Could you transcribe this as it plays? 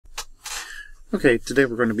Okay, today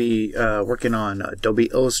we're going to be working on Adobe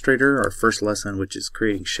Illustrator, our first lesson, which is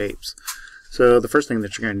creating shapes. So the first thing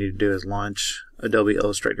that you're going to need to do is launch Adobe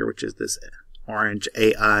Illustrator, which is this orange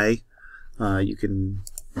AI. You can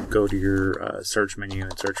go to your search menu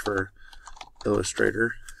and search for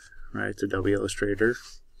Illustrator, right? It's Adobe Illustrator.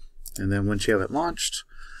 And then once you have it launched,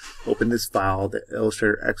 open this file, the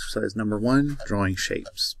Illustrator exercise number 1, drawing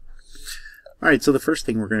shapes. Alright, so the first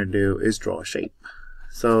thing we're going to do is draw a shape.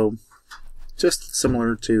 So just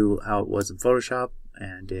similar to how it was in Photoshop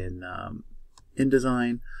and in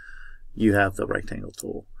InDesign, you have the rectangle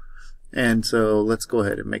tool. And so let's go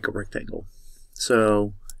ahead and make a rectangle.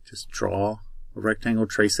 So just draw a rectangle,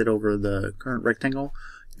 trace it over the current rectangle.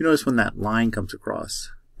 You notice when that line comes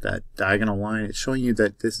across, that diagonal line, it's showing you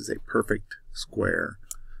that this is a perfect square.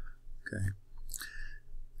 Okay.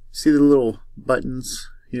 See the little buttons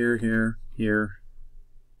here, here, here?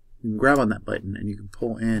 You can grab on that button and you can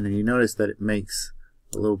pull in, and you notice that it makes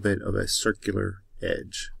a little bit of a circular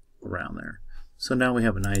edge around there. So now we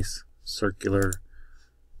have a nice circular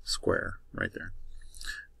square right there.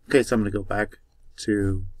 Okay, so I'm going to go back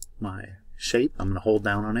to my shape. I'm going to hold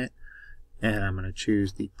down on it and I'm going to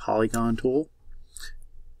choose the polygon tool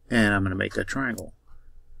and I'm going to make a triangle.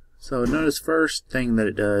 So notice first thing that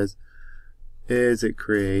it does is it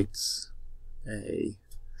creates a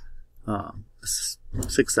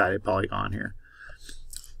six-sided polygon here.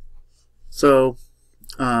 So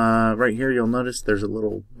right here you'll notice there's a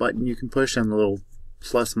little button you can push and the little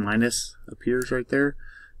plus minus appears right there.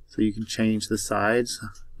 So you can change the sides.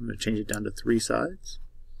 I'm going to change it down to 3 sides.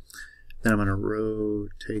 Then I'm going to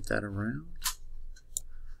rotate that around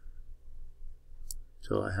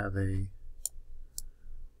until I have a,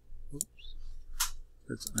 oops,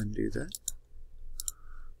 let's undo that.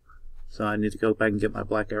 So I need to go back and get my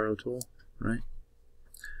black arrow tool, right?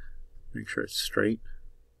 Make sure it's straight.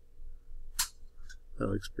 That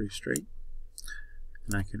looks pretty straight.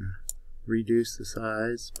 And I can reduce the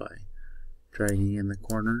size by dragging in the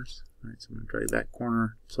corners. Right, so I'm going to drag that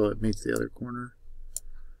corner so it meets the other corner.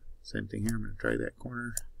 Same thing here, I'm going to drag that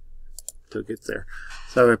corner until it gets there.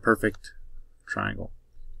 So I have a perfect triangle.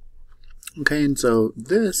 Okay, and so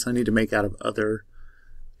this I need to make out of other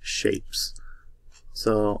shapes.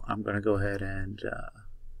 So I'm going to go ahead and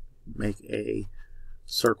make a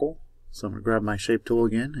circle. So I'm going to grab my shape tool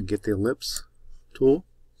again and get the ellipse tool.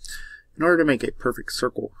 In order to make a perfect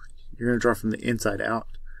circle, you're going to draw from the inside out.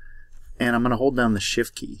 And I'm going to hold down the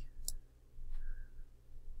shift key.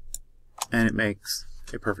 And it makes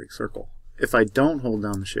a perfect circle. If I don't hold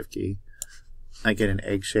down the shift key, I get an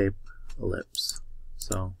egg-shaped ellipse.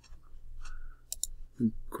 So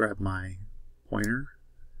grab my pointer,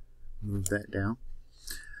 move that down.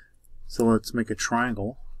 So let's make a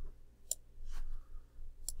triangle.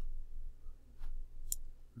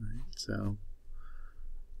 Alright, so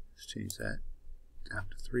let's change that down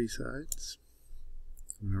to 3 sides.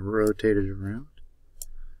 I'm going to rotate it around.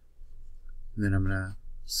 And then I'm going to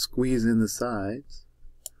squeeze in the sides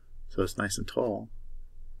so it's nice and tall.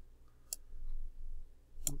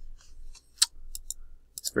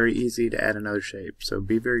 It's very easy to add another shape, so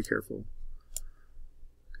be very careful.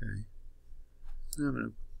 Okay. I'm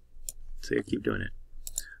going to see, I keep doing it.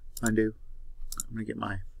 Undo. I'm going to get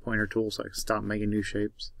my pointer tool so I can stop making new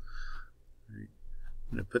shapes. Right.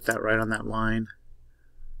 I'm going to put that right on that line.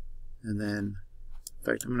 And then, in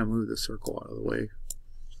fact, I'm going to move the circle out of the way.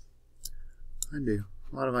 Undo.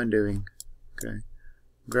 A lot of undoing. Okay.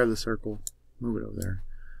 Grab the circle, move it over there.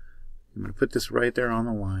 I'm going to put this right there on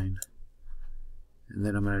the line. And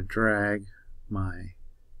then I'm going to drag my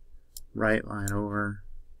right line over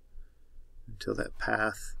until that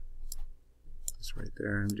path is right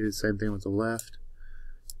there. And do the same thing with the left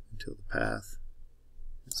until the path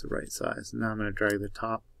is the right size. And now I'm going to drag the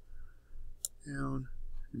top down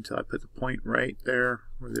until I put the point right there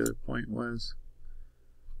where the other point was.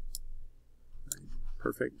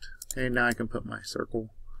 Perfect. Okay, now I can put my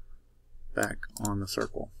circle back on the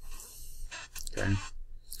circle. Okay.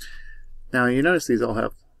 Now you notice these all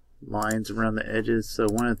have lines around the edges, so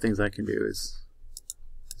one of the things I can do is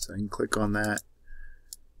I can click on that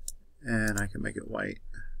and I can make it white.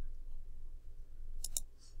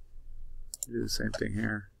 Do the same thing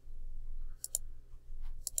here.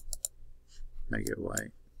 Make it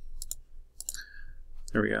white.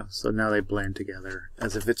 There we go. So now they blend together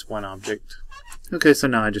as if it's one object. Okay, so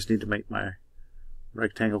now I just need to make my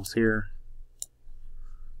rectangles here.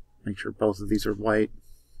 Make sure both of these are white.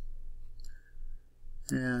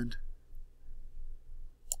 And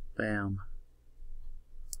bam.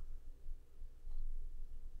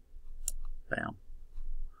 Bam.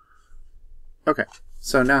 Okay,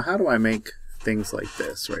 so now how do I make things like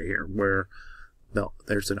this right here, where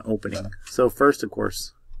there's an opening. So first, of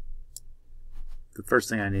course, the first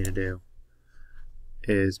thing I need to do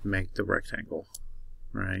is make the rectangle,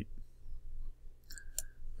 right?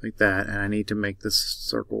 Like that, and I need to make the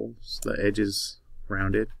circles, the edges,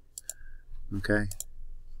 rounded. Okay.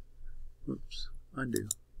 Oops, undo.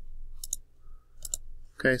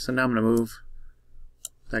 Okay, so now I'm going to move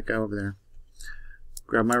that guy over there.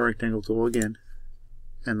 Grab my rectangle tool again,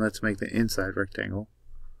 and let's make the inside rectangle.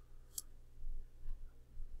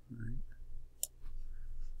 Right.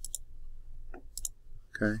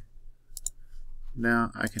 Okay.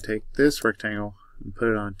 Now I can take this rectangle and put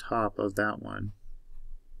it on top of that one.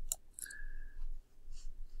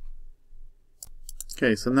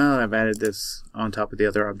 Okay, so now that I've added this on top of the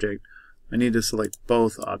other object, I need to select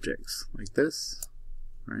both objects, like this,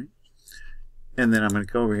 right? And then I'm going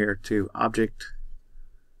to go over here to Object,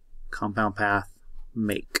 Compound Path,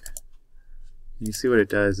 Make. And you see what it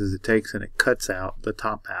does is it takes and it cuts out the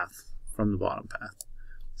top path from the bottom path,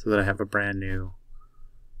 so that I have a brand new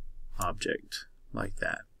object like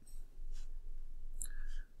that.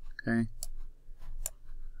 Okay.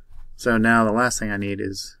 So now the last thing I need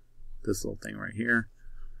is this little thing right here.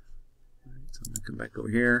 So I'm going to come back over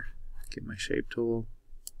here, get my shape tool,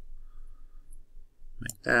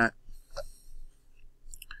 make that.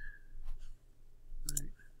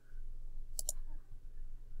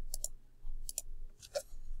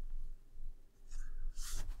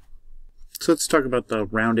 So let's talk about the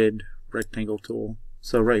rounded rectangle tool.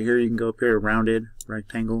 So right here you can go up here to rounded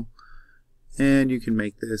rectangle, and you can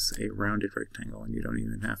make this a rounded rectangle, and you don't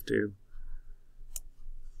even have to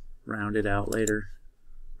round it out later,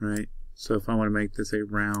 right? So if I want to make this a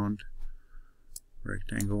round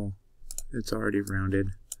rectangle, it's already rounded,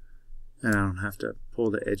 and I don't have to pull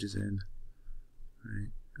the edges in, right?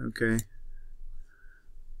 Okay.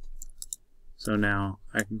 So now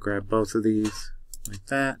I can grab both of these like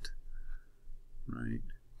that, right?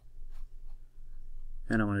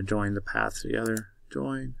 And I want to join the paths together.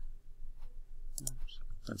 Join. Oops,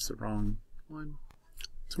 that's the wrong one.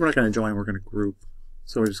 So we're not going to join, we're going to group.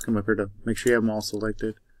 So we're just come up here to make sure you have them all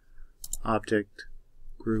selected. Object,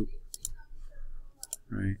 Group.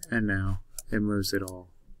 Right, and now it moves it all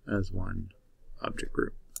as one object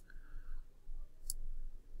group.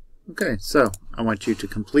 Okay, so I want you to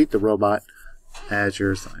complete the robot as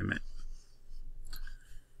your assignment.